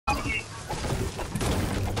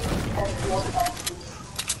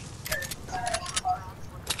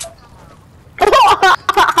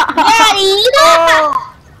Daddy!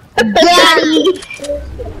 Daddy!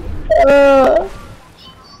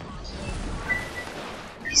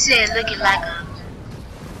 He said looking like a...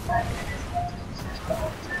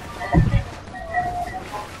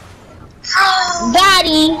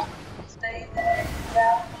 Daddy!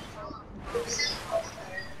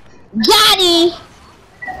 Daddy!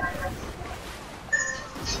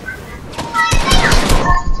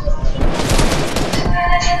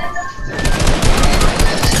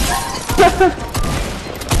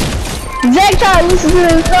 Jake trying to listen to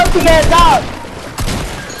his fucking ass dog.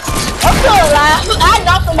 I'm still alive. I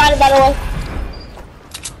knocked somebody, by the way.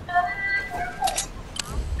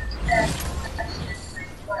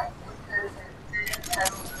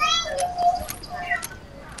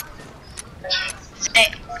 Hey.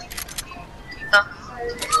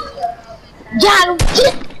 Got him.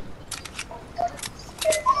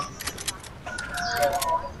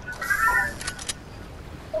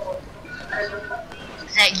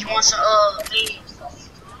 Hey, you want some beans?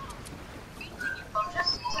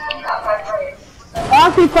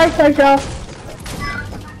 I'll see first, y'all.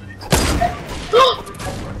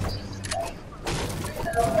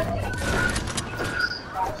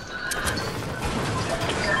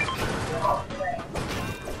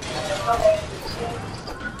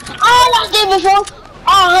 Oh, I did before. Oh,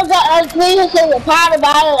 I got a clean thing with powder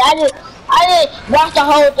about it. I didn't watch the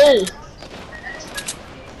whole thing.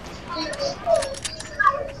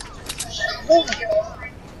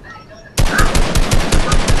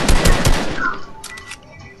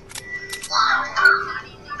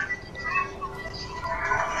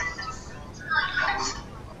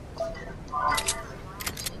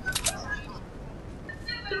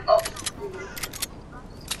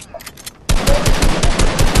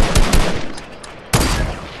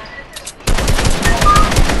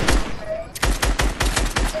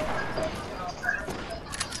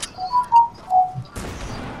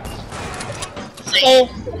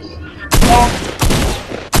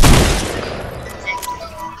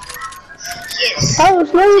 Yes. Oh,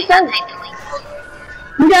 it's really fun.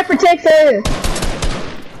 We got to protect her.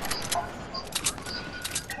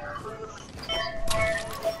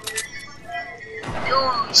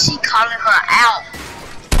 Dude, she calling her out.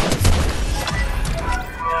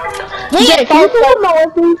 Yeah, can you put my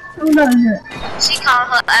weapon? She calling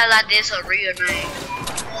her out like this her real name.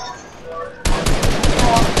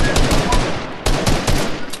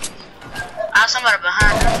 Oh, somebody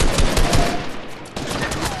behind her.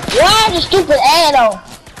 Why the stupid ad on?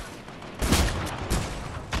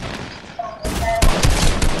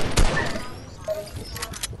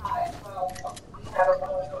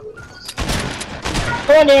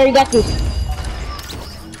 Go in there, you got this.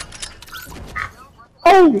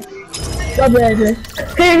 Oh! So bad, man.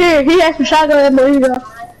 Here, he has some shotgun ammo, here you go.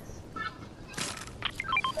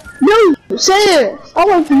 No! Say it! I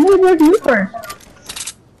want to move with you first.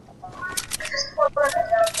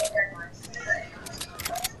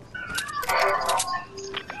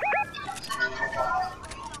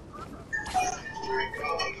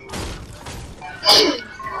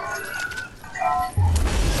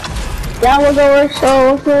 That was over, so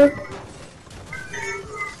okay.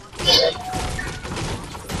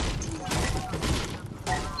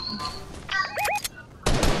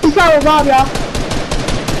 He's probably Bob, y'all.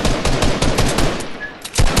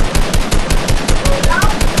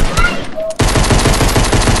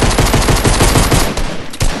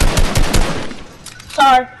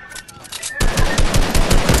 Sorry.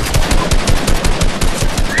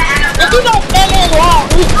 If you don't stay in his wall,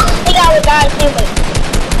 he got with guys anyway.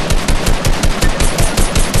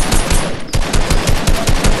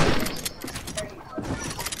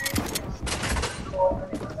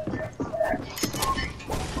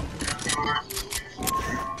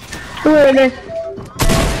 Who are they?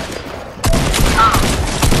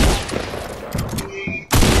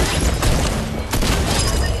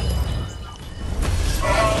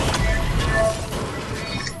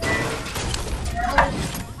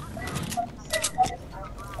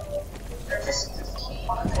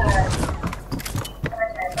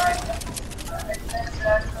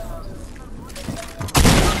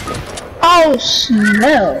 Oh,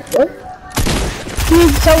 smell. What?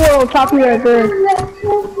 He's somewhere on top of your bird.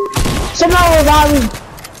 Somehow revive me.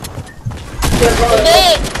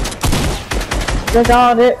 That's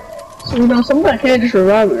all of it. So, you know, somebody can't just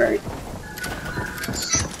revive me, right?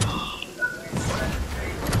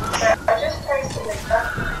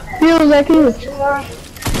 Feels like you.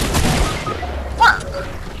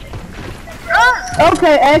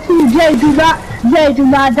 Okay, actually, Jay, do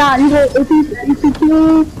not die. You know, if he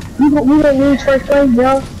kills We gonna lose first place,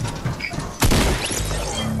 bro.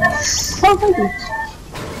 Oh, thank you.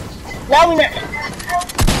 No, we're not.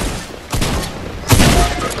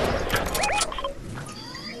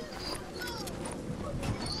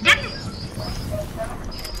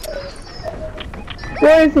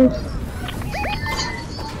 Where is he?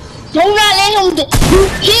 Do not let him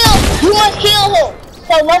you must kill him.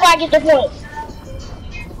 So nobody gets the point.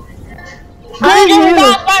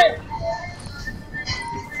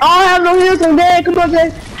 I don't have no heals on there. Come on,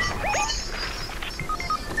 Jay.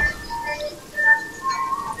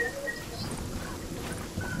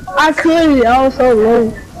 I couldn't. I was so low.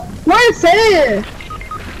 Where's Sam?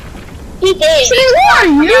 He dead. Sam, who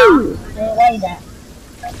are you? Where is that?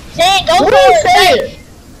 Sam, go for Where is it. Sam?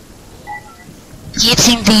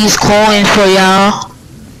 Getting these coins for y'all.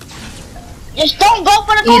 Just don't go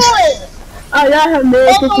for the coin. Oh, y'all have no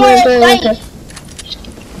Go for it. situation.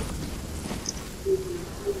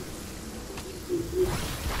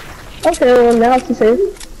 Okay, well now it's safe.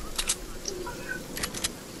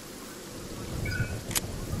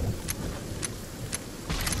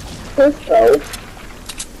 Let's go.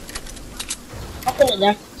 I'll put it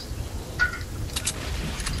there.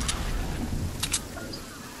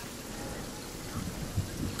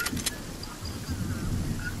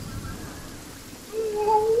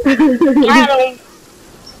 Got him.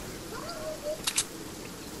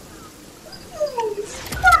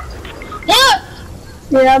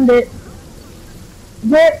 Yeah, I'm dead.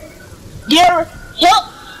 But Dear, help.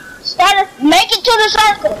 Starter, make it to the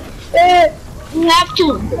circle. You have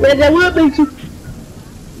to. that will beat you.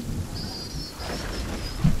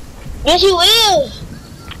 Yes, you is.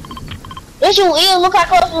 Yes, you is. Look how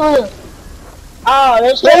close you is. Oh,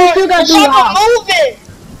 there's But you still got the to do circle it.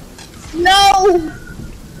 moving. No.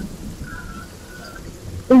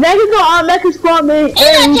 If they can go automatically spawn me. And I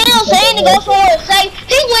tell Shane to go for it. Say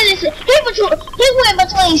he went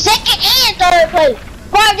between second and third place.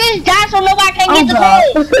 Bro, just die so nobody can get the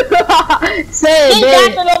coin. Say Just die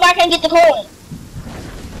it, so nobody can get the coin.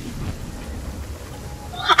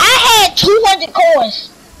 I had 200 coins.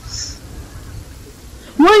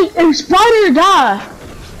 wait, and Spider die.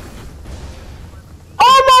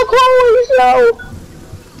 Oh my coins, no.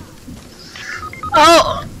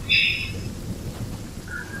 Oh,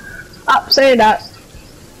 Stop saying that.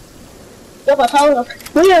 Yep, I told him.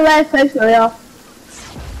 We in last place now, y'all.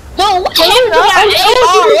 Dude, what happened to my AR?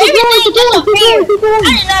 Everything disappeared.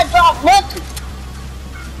 I did not drop nothing.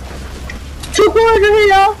 2 coins in here,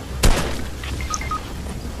 y'all.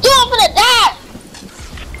 Dude, I'm finna die.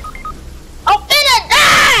 I'm finna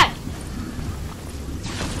die.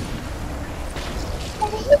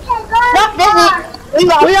 Nope, that's it. We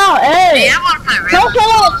all, hey. yeah, I wanna play real. Don't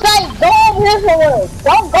come on, say, go over here somewhere.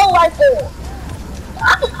 Don't go right there.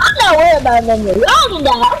 I'm not worried about them. Y'all can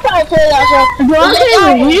die. I'm trying to tell y'all something. Bro, I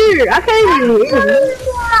can't even hear. I can't even hear.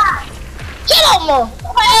 Get up, man.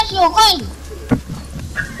 I'm gonna ask you a question.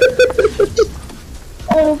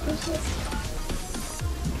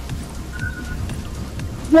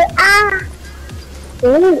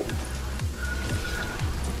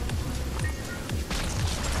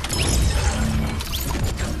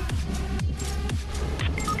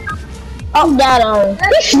 I'm dead on.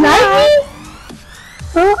 Sniper?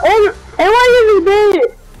 Huh? And why you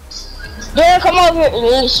dead? Yeah, come over here.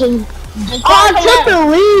 Listen. I took the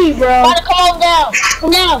lead, bro. Gotta come on down.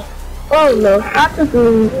 Come down. Oh no, I took the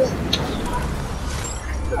lead.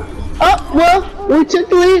 Oh, well, we took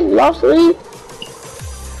the lead, lost the lead.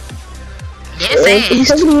 This We is.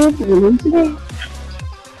 took the lead, we win today.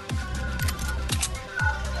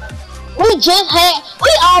 We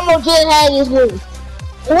almost just had this lead.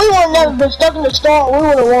 If we would have never been stuck in the storm, we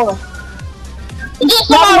would have won. And just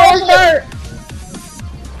somebody else hurt.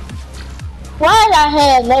 Why did I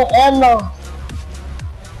have no ammo?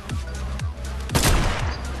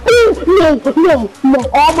 No,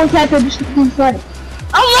 almost had to just be funny.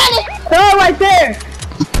 I'm running. Oh, right there.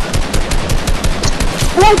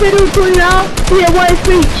 What they do to you now? He at 1 HP.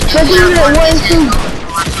 They're doing it at 1 HP.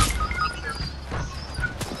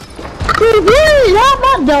 Dude, really? Not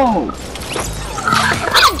my dome.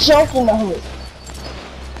 I'm joking the hood.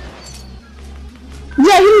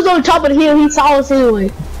 Yeah, he was on top of the hill. He saw us anyway.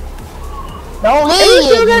 Don't And you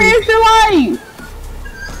still got leave. extra life.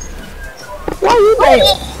 Why you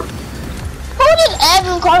there? Who did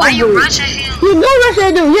Adam Carter Why you do? rushing him? You go rush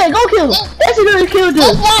that dude. Yeah, go kill him. That's what you kill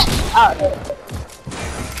That's dude. not.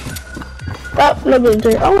 Oh, no good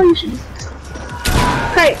dude. Oh, you should.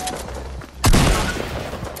 Hey.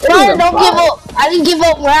 Carter, don't give up. I didn't give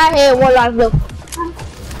up when I had one life left.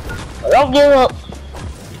 Don't give up.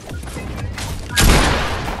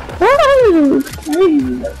 Why are you is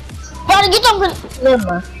crazy. Gotta get them. Never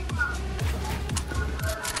mind.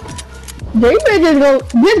 They better just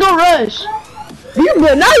go rush. You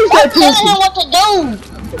but now you start Telling him tripping. what to do.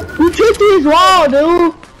 You tripped his wall,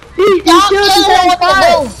 dude. He Stop killed telling him what to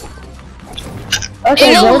do. Okay,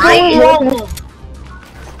 And go you right for wrong. it.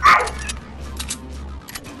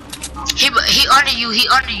 He under you. He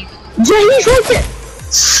under you. Jay, he's right there.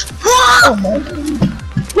 Oh my God.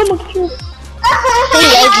 Let me kill. He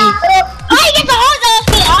lazy. I get the hard ass.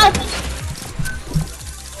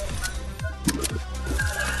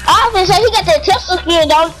 I was say he got that Tesla skin,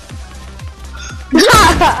 don't?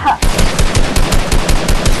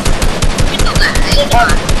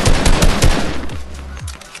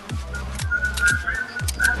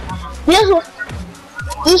 This one.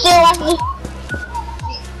 You still watching me?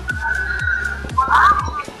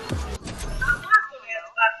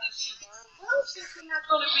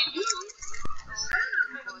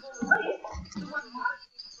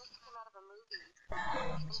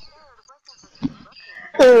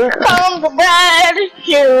 Here comes the bride,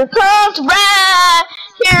 here comes the bride,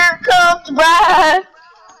 here comes the bride.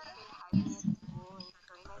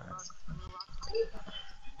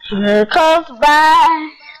 Here comes the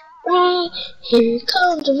bride, here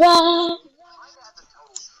comes the bride.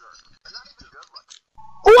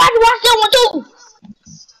 Oh, I can watch that one too.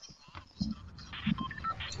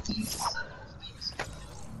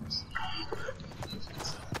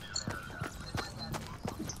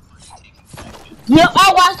 Yep,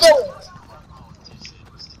 I watched that one.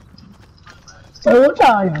 So what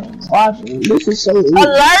y'all watching? This is so weird.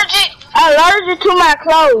 Allergic to my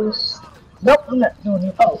clothes. Nope, I'm not doing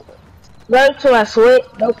it. Oh. Allergic to my sweat.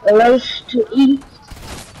 Nope, allergic to eat.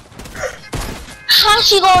 How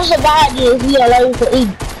she gonna survive this if he allergic to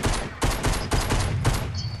eat?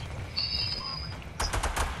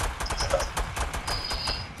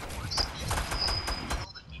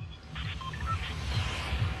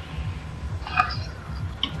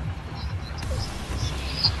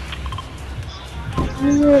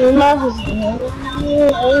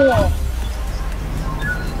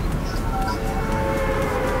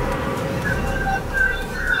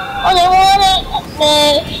 Only want it,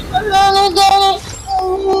 I'm gonna get it.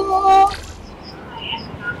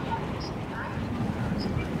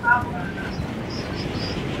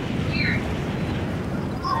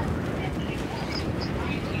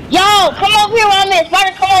 Yo, come over here, one minute.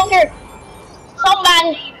 Spider, come over here.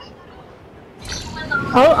 Somebody.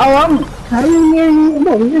 I'm near you. I'm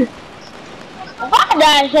over here. If I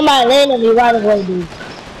die, somebody land on me right away, dude.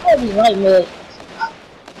 That'd be right, man.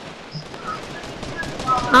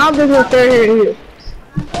 I'm just gonna stay here.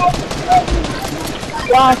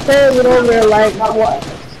 While I stay with over there, like, what?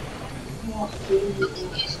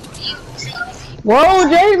 Whoa,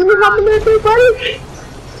 James, let me hop in there too, buddy.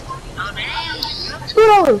 Scoot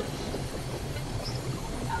over.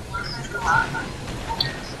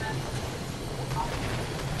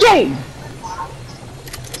 James!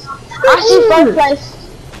 I see first place.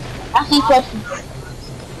 I see first place.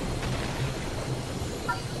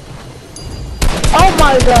 Oh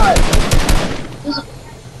my God!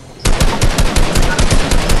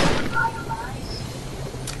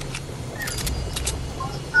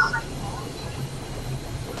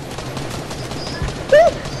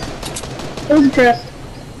 It was a trap.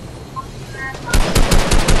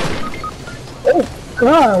 Oh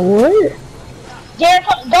God, what? Jared,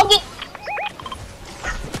 don't get.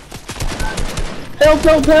 Help!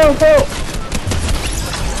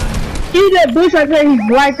 See that bush right there? He's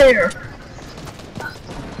right there.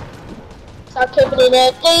 Stop tripping in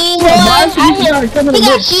that thing, boy. Yeah, I hear him. He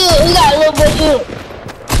got shield. He got a little bit of shield.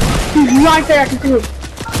 He's right there. I can see him.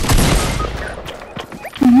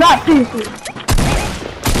 He's not peaceful.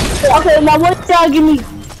 Okay, now what y'all give me?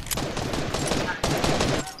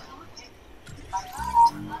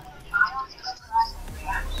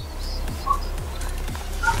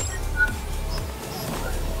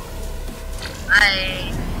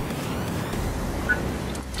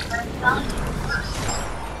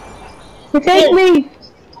 Take me.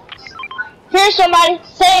 Here's somebody.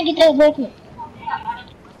 Say and get this booklet.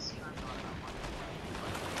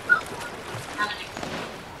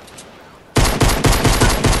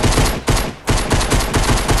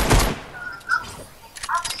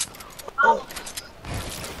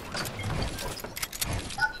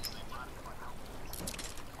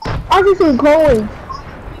 I see some coins.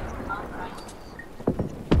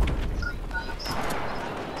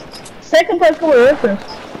 Second place for reference.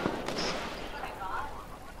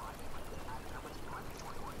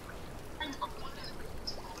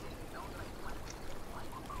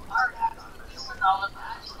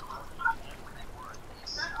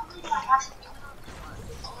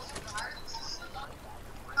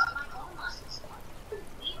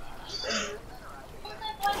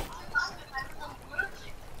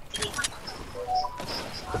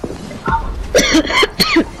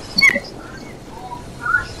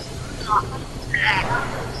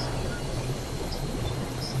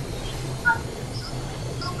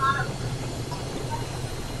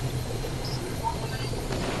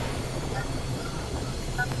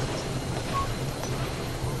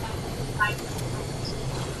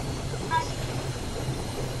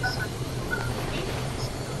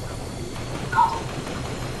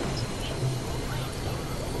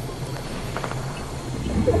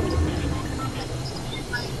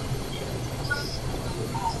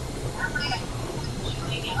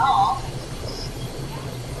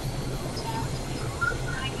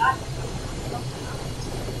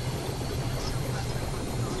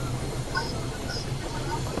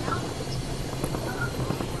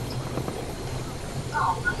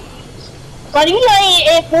 But you know he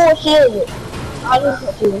ain't full shield. I just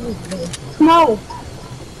want you. No.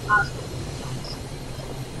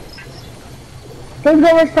 Let's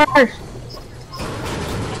go with first.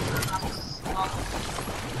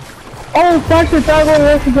 Oh, first the dog will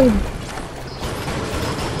work again.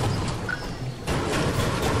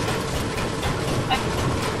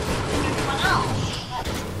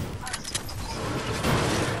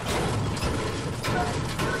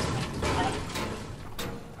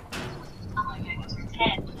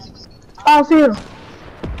 I'll see you.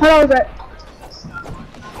 Hello, that.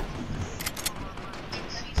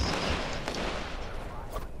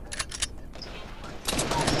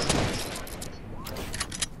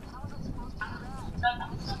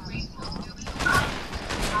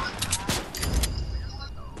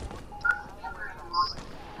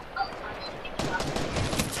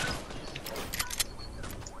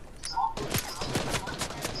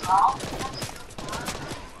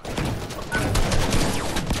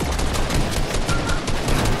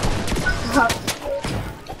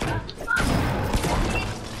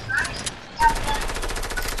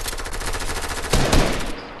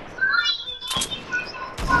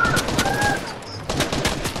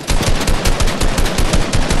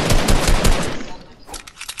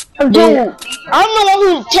 Dude, I'm the one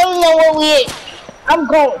who's telling them where we at. I'm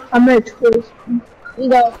going. I'm at 12. You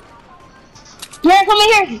go. Yeah, come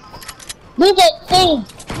in here. Do that thing.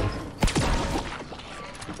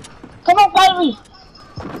 Come on, follow me.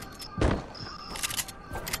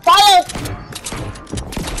 Follow.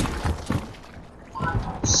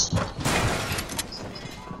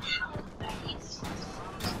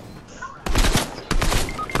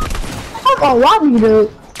 I'm gonna rob you,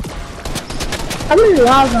 dude. How many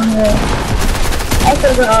lives on here? I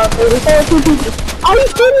said, 32 people. Oh, he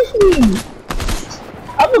finished me!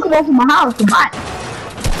 I'm looking over my house to buy.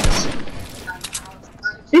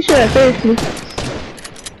 He should have finished me.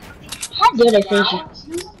 How dare they finish you?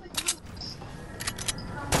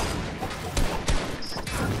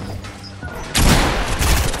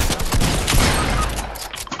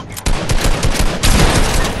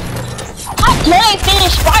 How dare they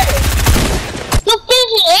finish Spider? You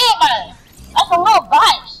finishing everybody. That's a little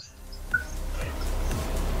bias.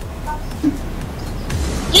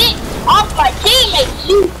 Get off my teammates.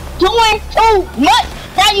 You doing too much.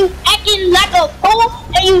 Now you acting like a fool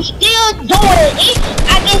and you still doing it.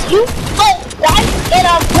 I guess you go right and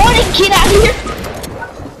I'm going to get out of here.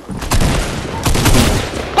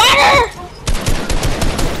 Spider!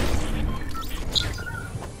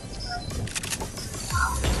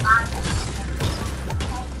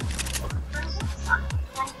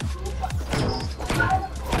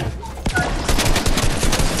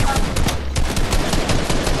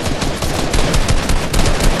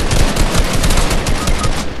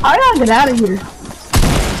 I gotta get out of here.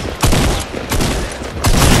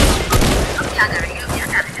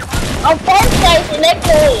 On first place and next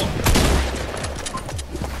to it.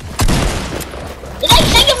 Is that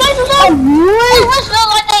second place or something? They must look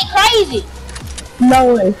like they crazy. No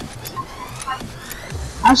way.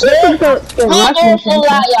 I should think the I'm going to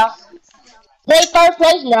lie, y'all. They first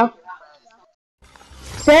place now.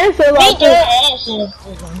 Sam feel They like do it.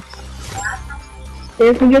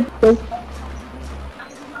 Don't forget to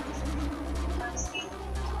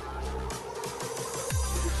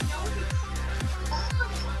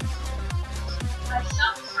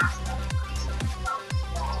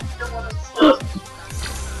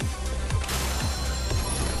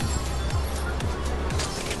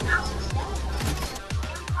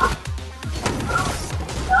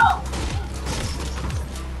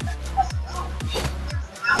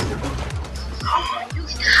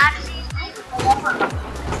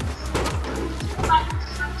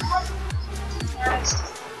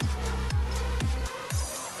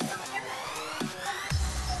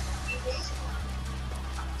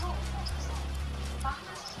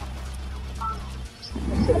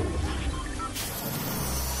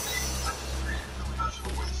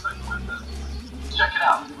Check it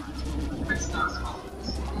out.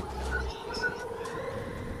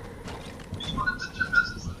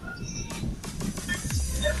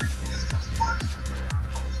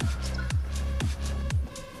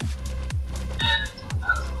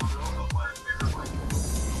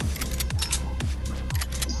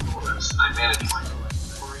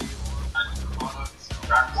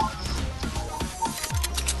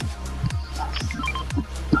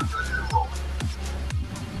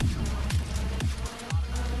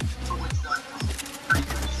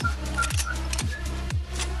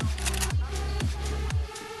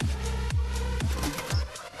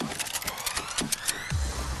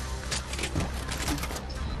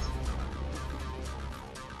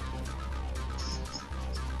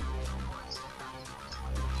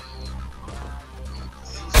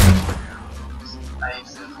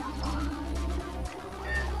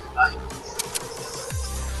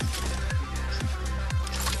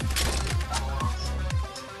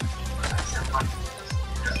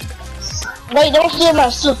 Wait, don't steal my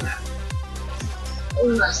soup.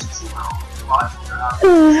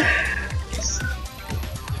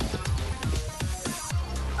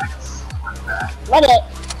 What it?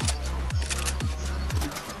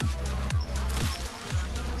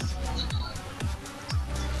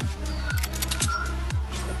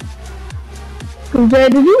 Jay,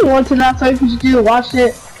 did you want to not say you still watch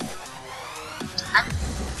it?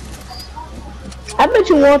 I bet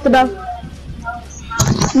you want to know.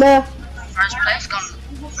 Nah. First place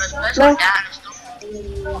gonna die in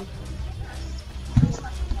the store.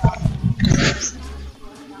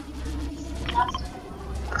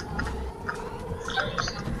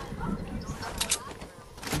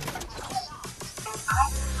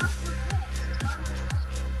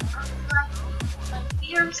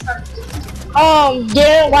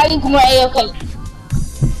 Darren, why you going AFK?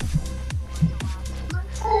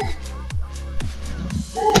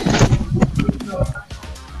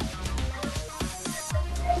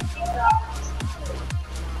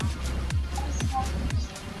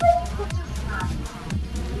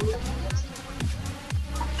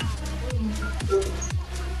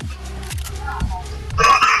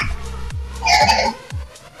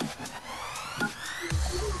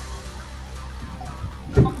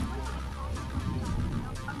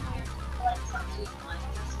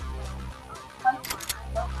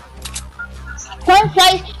 First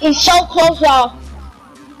place is so close, y'all.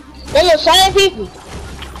 They're the same people.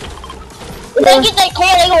 If they get that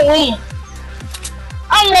car, they gonna win.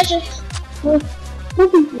 I'm listening.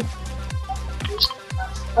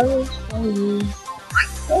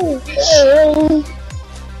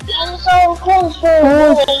 It's so close for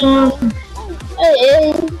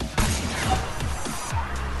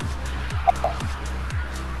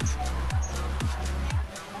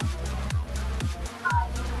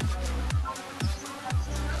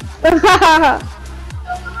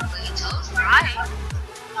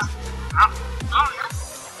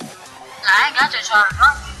I ain't got your charger.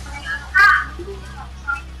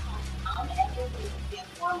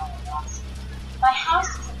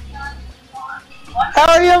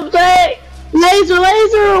 Hurry up, Jay! Laser!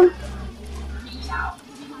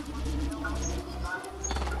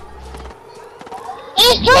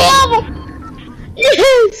 It's 3 of them!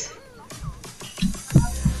 Yes!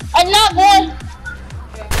 And not boy!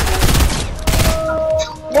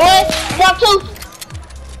 Boy, drop 2!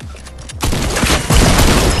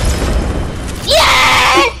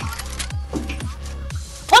 Yes!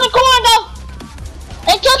 Where the corn go?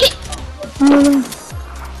 They took it!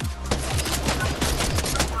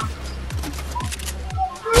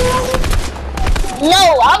 No,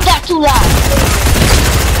 I've got 2 lives.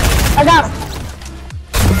 I got him.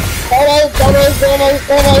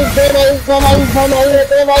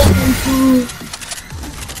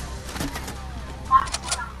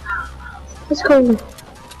 Let's go.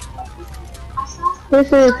 This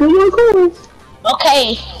is 2 more coins.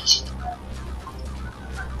 Okay.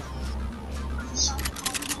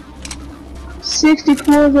 $60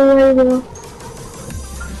 coins away though.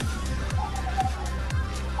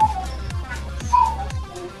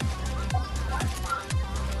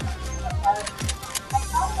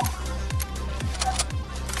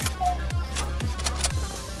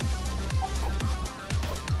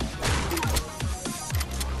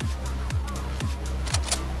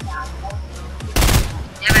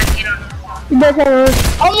 You better have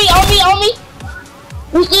On me.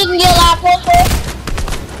 We still can get a lot of points for it.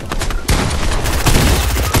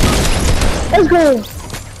 Let's go.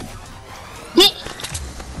 Get.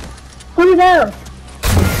 Put it down.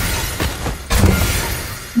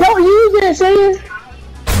 Don't use it, Sam.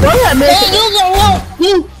 Don't let me.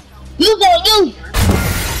 Use it.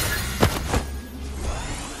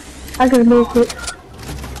 I can make it.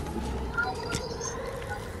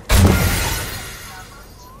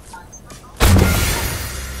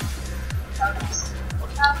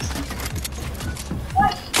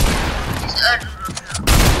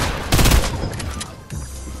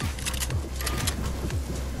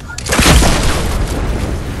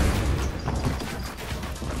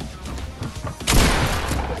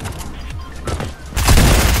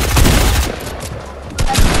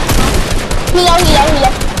 Heal.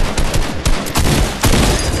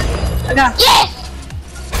 I got it. Yes!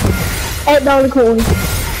 $8 coins.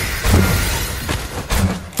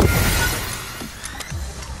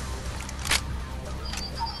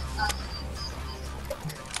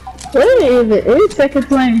 Where is it? It's second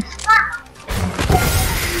place.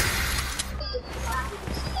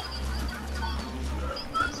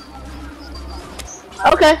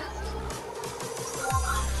 Okay.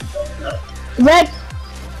 Zach,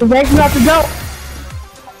 you have to go.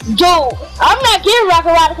 Dude, I'm not getting Rocket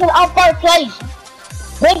Rider because I'm first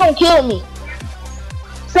place. They gonna kill me.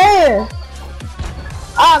 Sam.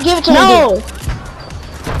 I'll give it to No. me.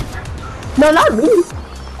 No, not me.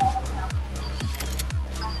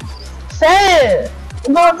 Sam.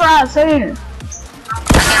 I'm going for our Sam.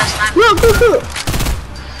 Look, look, look.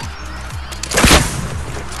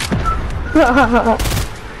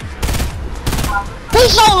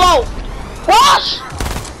 He's so low. Rush!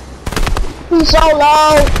 He's so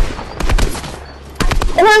low.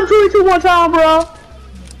 I heard 22 more time, bro.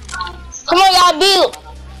 Come on, y'all, build.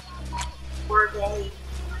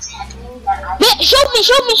 Yeah, shoot me,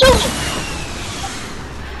 shoot me, shoot me.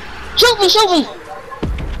 Shoot me, shoot me.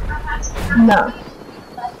 No.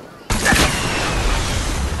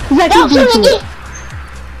 He's like, No, shoot me you again.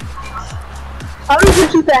 I'm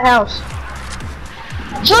gonna shoot that house.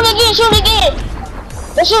 Shoot again, shoot again.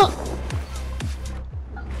 Let's shoot.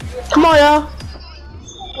 Come on, y'all.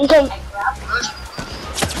 Okay.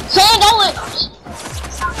 Say do it.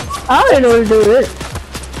 I don't know what to do with it.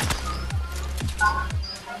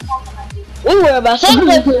 We worry about second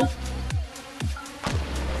place.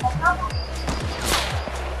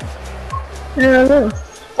 Yeah, look.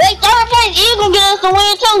 Wait, third place is gonna get us the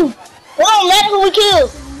win too. It don't matter who we kill.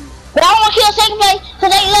 But I wanna kill second place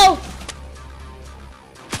because they low.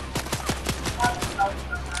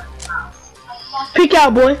 Peek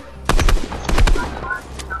out, boy.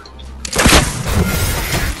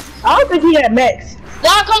 I don't think he got max.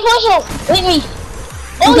 Y'all come push him with me.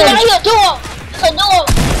 Oh, Okay. yeah, here, duo. It's a duo.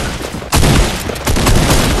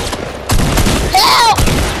 Help!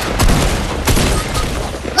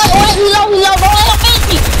 Look, right, he low, don't let him finish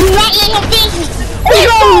me. Do not let him finish me. Let's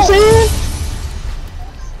go, Sam.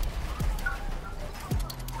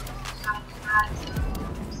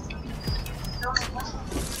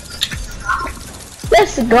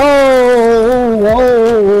 Let's go.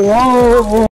 Whoa, whoa.